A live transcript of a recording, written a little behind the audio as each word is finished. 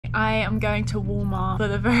I am going to Walmart for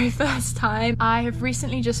the very first time. I have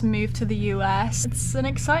recently just moved to the US. It's an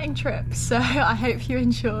exciting trip, so I hope you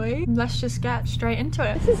enjoy. Let's just get straight into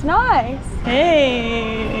it. This is nice.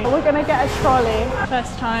 Hey, we're gonna get a trolley.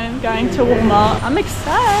 First time going to Walmart. I'm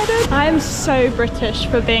excited. I'm so British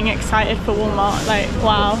for being excited for Walmart. Like,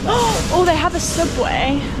 wow. Oh, they have a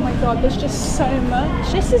Subway. Oh my god, there's just so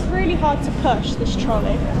much. This is really hard to push, this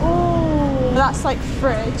trolley. Oh, that's like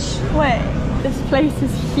fridge. Wait, this place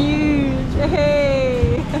is huge.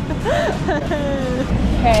 Hey.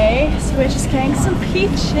 Okay, so we're just getting some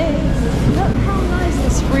peaches. Look how nice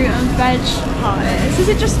this fruit and veg part is. Is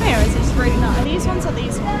it just me or is this really nice? These ones or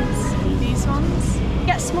these ones? These ones?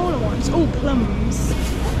 Get smaller ones. Oh, plums.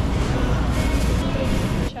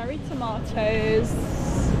 Cherry tomatoes.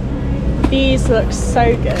 These look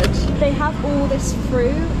so good. They have all this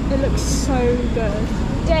fruit. It looks so good.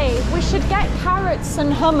 Dave, we should get carrots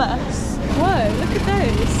and hummus. Whoa, look at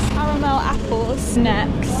those. Caramel apples.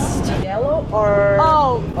 Next. Yellow or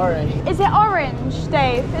orange? Is it orange,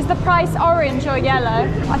 Dave? Is the price orange or yellow?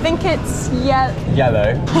 I think it's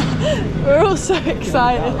Yellow. We're all so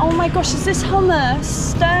excited. Oh my gosh, is this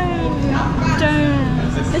hummus? Don't.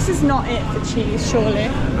 This is not it for cheese, surely.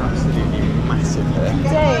 Absolutely massive here.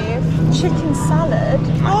 Dave, chicken salad.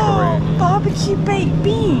 Oh, barbecue baked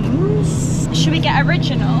beans. Should we get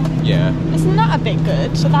original? Yeah. Isn't that a bit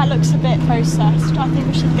good? But that looks a bit processed. I think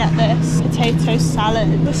we should get this. Potato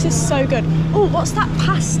salad. This is so good. Oh, what's that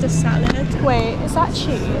pasta salad? Wait, is that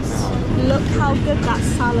cheese? Look how good that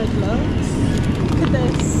salad looks. Look at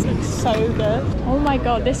this. It looks so good. Oh my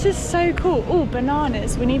god, this is so cool. Oh,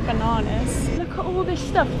 bananas. We need bananas. Look at all this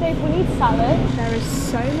stuff. Dave, we need salad. There is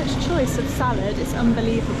so much choice of salad. It's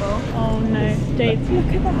unbelievable. Oh no. Dave, look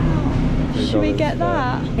at that. Should we get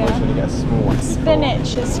that? Yeah. Should we get a small one?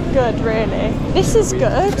 Spinach is good, really. This is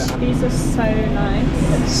good. These are so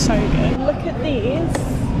nice. It's so good. Look at these.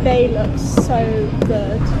 They look so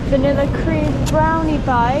good. Vanilla cream brownie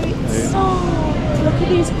bites. Oh, look at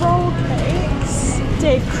these roll cakes.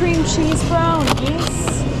 Dave, cream cheese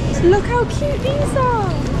brownies. Look how cute these are.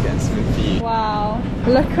 Getting something for you. Wow.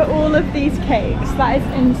 Look at all of these cakes. That is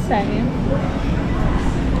insane.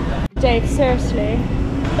 Dave, seriously.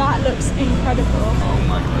 That looks incredible. Oh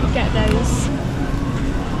my god. Get those.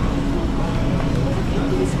 Look at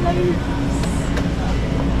these loaves.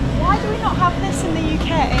 Why do we not have this in the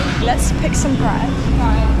UK? Let's pick some bread.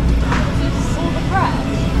 Right. Is this all the bread?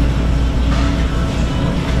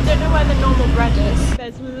 I don't know where the normal bread is.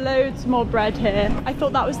 There's loads more bread here. I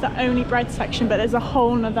thought that was the only bread section, but there's a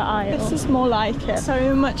whole nother aisle. This is more like it.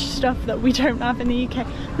 So much stuff that we don't have in the UK.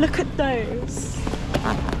 Look at those.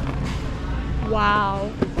 Wow.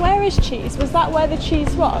 Where is cheese? Was that where the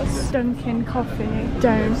cheese was? Dunkin' coffee.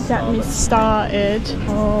 Don't get me started.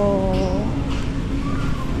 Oh.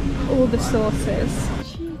 All the sauces.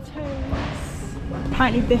 Cheetos.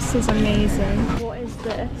 Apparently this is amazing. What is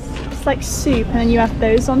this? It's like soup and then you have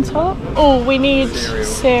those on top. Oh, we need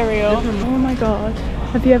cereal. Oh my god.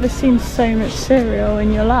 Have you ever seen so much cereal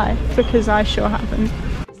in your life? Because I sure haven't.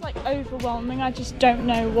 It's like overwhelming. I just don't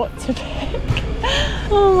know what to pick.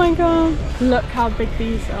 Oh my god. Look how big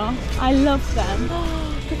these are. I love them.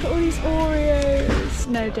 Look at all these Oreos.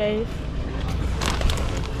 No, Dave.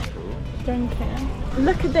 Dunkin'.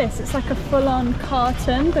 Look at this. It's like a full-on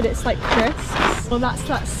carton, but it's like crisps. Well, that's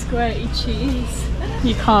that squirty cheese.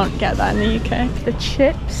 You can't get that in the UK. The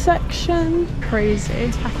chip section. Crazy.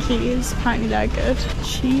 Takis. Apparently they're good.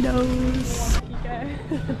 Cheetos. Here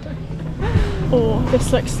you go. Oh,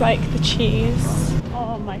 this looks like the cheese.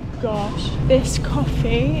 Oh my gosh, this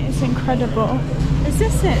coffee is incredible. Is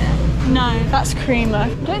this it? No, that's creamer.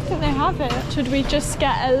 I don't think they have it. Should we just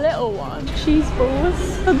get a little one? Cheese balls.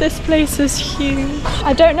 Oh, this place is huge.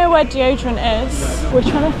 I don't know where deodorant is. We're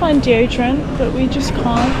trying to find deodorant, but we just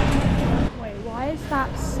can't. Wait, why is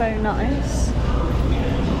that so nice?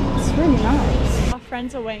 It's really nice.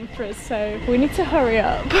 Friends are waiting for us, so we need to hurry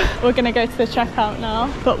up. We're gonna go to the checkout now.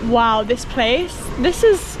 But wow, this place, this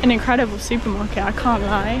is an incredible supermarket, I can't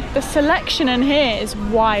lie. The selection in here is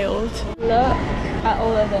wild. Look at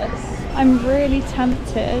all of this. I'm really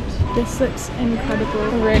tempted. This looks incredible.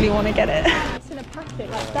 I really want to get it. It's in a packet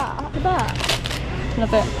like that. Look at that.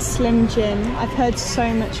 Love it. Slim Jim. I've heard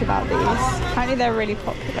so much about these. Apparently they're really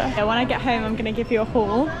popular. Yeah, when I get home, I'm gonna give you a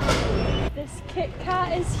haul. This Kit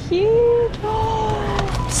Kat is huge.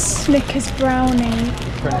 Oh, Snickers brownie.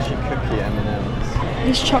 Crunchy cookie M&Ms.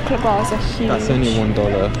 These chocolate bars are huge. That's only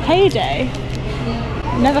 $1. Heyday.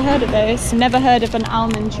 Never heard of those. Never heard of an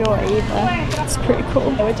almond joy either. That's pretty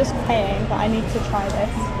cool. We're just paying, but I need to try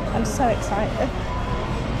this. I'm so excited.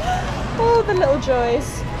 Oh, the little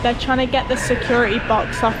joys. They're trying to get the security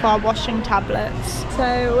box off our washing tablets.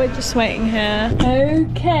 So we're just waiting here.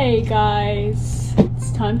 Okay guys, it's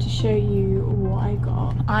time to show you what I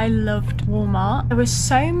got. I loved Walmart. There was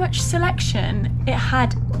so much selection. It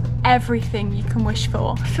had everything you can wish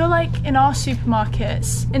for. I feel like in our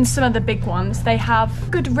supermarkets, in some of the big ones, they have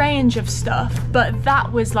good range of stuff, but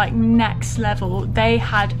that was like next level. They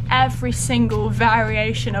had every single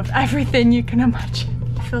variation of everything you can imagine.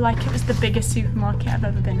 I feel like it was the biggest supermarket I've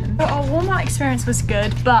ever been in. Our Walmart experience was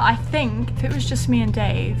good, but I think if it was just me and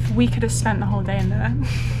Dave, we could have spent the whole day in there.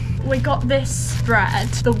 We got this bread,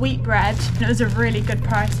 the wheat bread, and it was a really good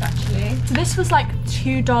price actually. So this was like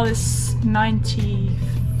 $2.90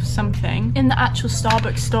 something. In the actual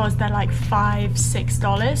Starbucks stores, they're like $5,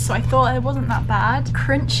 $6. So I thought it wasn't that bad.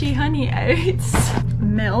 Crunchy honey oats,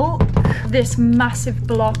 milk, this massive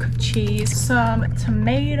block of cheese, some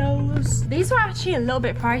tomatoes. These were actually a little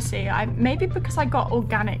bit pricey. Maybe because I got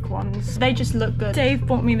organic ones. They just look good. Dave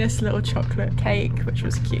bought me this little chocolate cake, which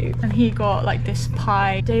was cute. And he got like this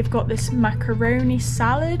pie. Dave got this macaroni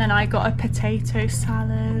salad and I got a potato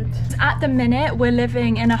salad. At the minute, we're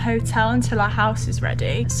living in a hotel until our house is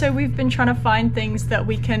ready. So we've been trying to find things that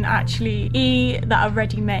we can actually eat that are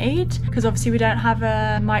ready made, because obviously we don't have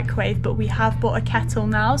a microwave, but we have bought a kettle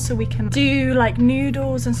now, so we can do like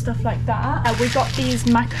noodles and stuff like that. We got these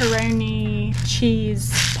macaroni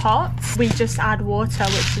cheese pots. We just add water,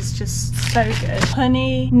 which is just so good.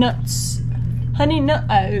 Honey nut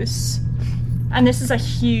oats, and this is a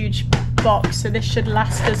huge box, so this should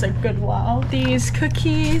last us a good while. These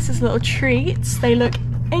cookies, these little treats, they look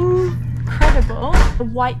incredible. The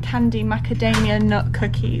white candy macadamia nut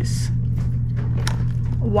cookies.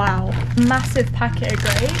 Wow. Massive packet of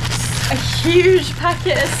grapes. A huge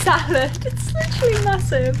packet of salad. It's literally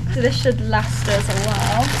massive. So this should last us a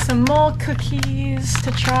while. Some more cookies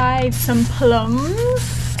to try. Some plums.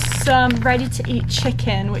 Some ready-to-eat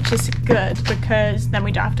chicken, which is good because then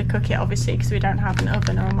we don't have to cook it, obviously, because we don't have an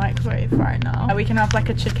oven or a microwave right now. We can have like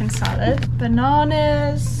a chicken salad.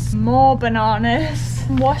 Bananas, more bananas.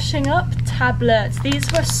 Washing up tablets.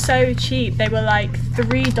 These were so cheap. They were like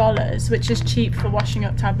 $3, which is cheap for washing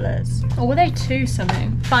up tablets. Or were they $2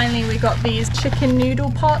 something? Finally, we got these chicken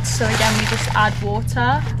noodle pots. So again, we just add water.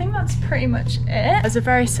 I think that's pretty much it. It was a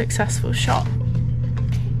very successful shop.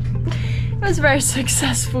 It was a very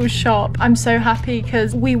successful shop. I'm so happy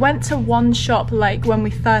because we went to one shop like when we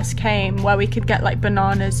first came where we could get like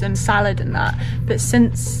bananas and salad and that, but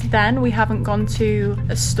since then we haven't gone to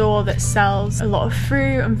a store that sells a lot of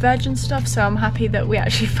fruit and veg and stuff, so I'm happy that we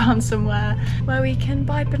actually found somewhere where we can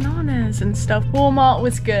buy bananas and stuff. Walmart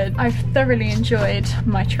was good. I've thoroughly enjoyed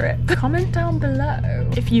my trip. Comment down below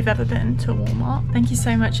if you've ever been to Walmart. Thank you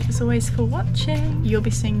so much as always for watching. You'll be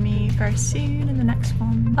seeing me very soon in the next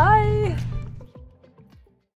one. Bye!